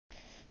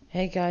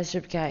Hey guys,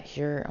 Cat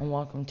here, and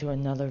welcome to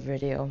another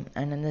video.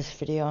 And in this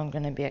video, I'm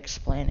going to be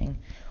explaining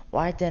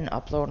why I didn't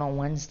upload on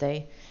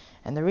Wednesday.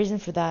 And the reason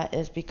for that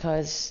is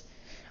because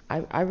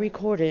I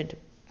recorded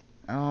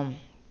a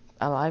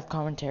live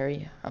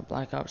commentary of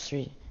Black Ops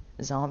 3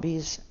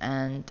 Zombies,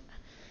 and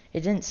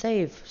it didn't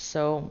save,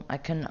 so I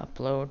couldn't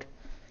upload.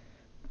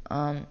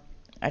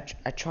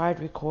 I tried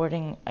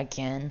recording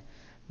again,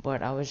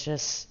 but I was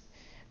just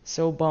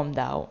so bummed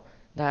out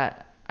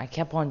that I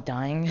kept on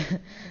dying.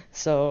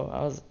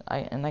 So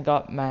I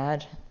got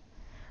mad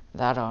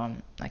that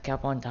I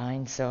kept on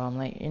dying. So I'm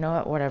like, you know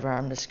what, whatever.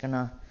 I'm just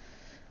gonna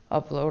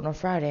upload on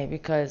Friday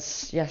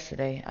because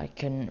yesterday I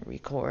couldn't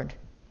record.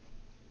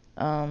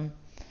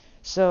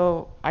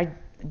 So I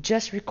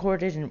just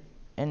recorded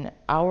an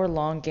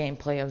hour-long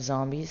gameplay of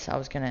Zombies. I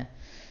was gonna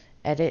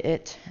edit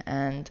it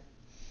and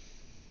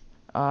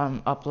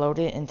upload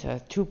it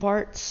into 2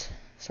 parts,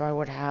 so I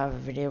would have a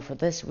video for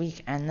this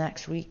week and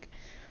next week.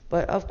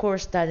 But of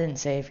course that didn't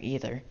save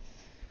either.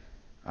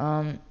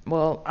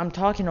 Well, I'm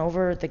talking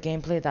over the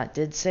gameplay that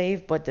did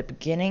save, but the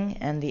beginning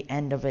and the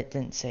end of it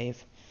didn't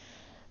save.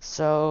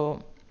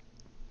 So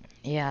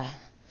yeah.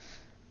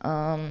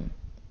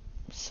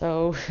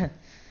 So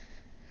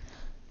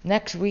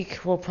next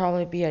week will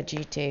probably be a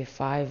GTA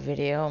 5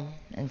 video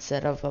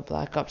instead of a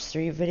Black Ops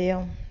 3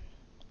 video.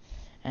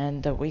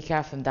 And the week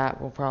after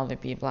that will probably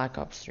be Black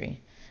Ops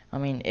 3. I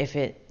mean, if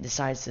it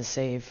decides to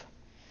save.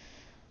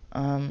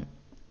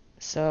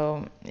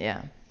 So,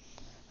 yeah.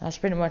 That's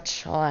pretty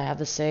much all I have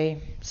to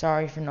say.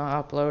 Sorry for not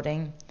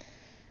uploading.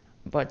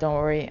 But don't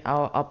worry,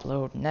 I'll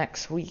upload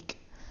next week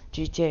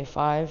GTA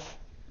 5.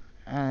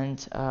 And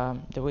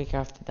the week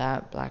after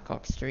that, Black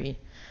Ops 3.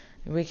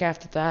 The week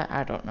after that,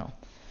 I don't know.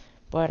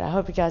 But I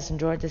hope you guys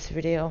enjoyed this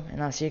video.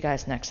 And I'll see you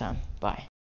guys next time. Bye.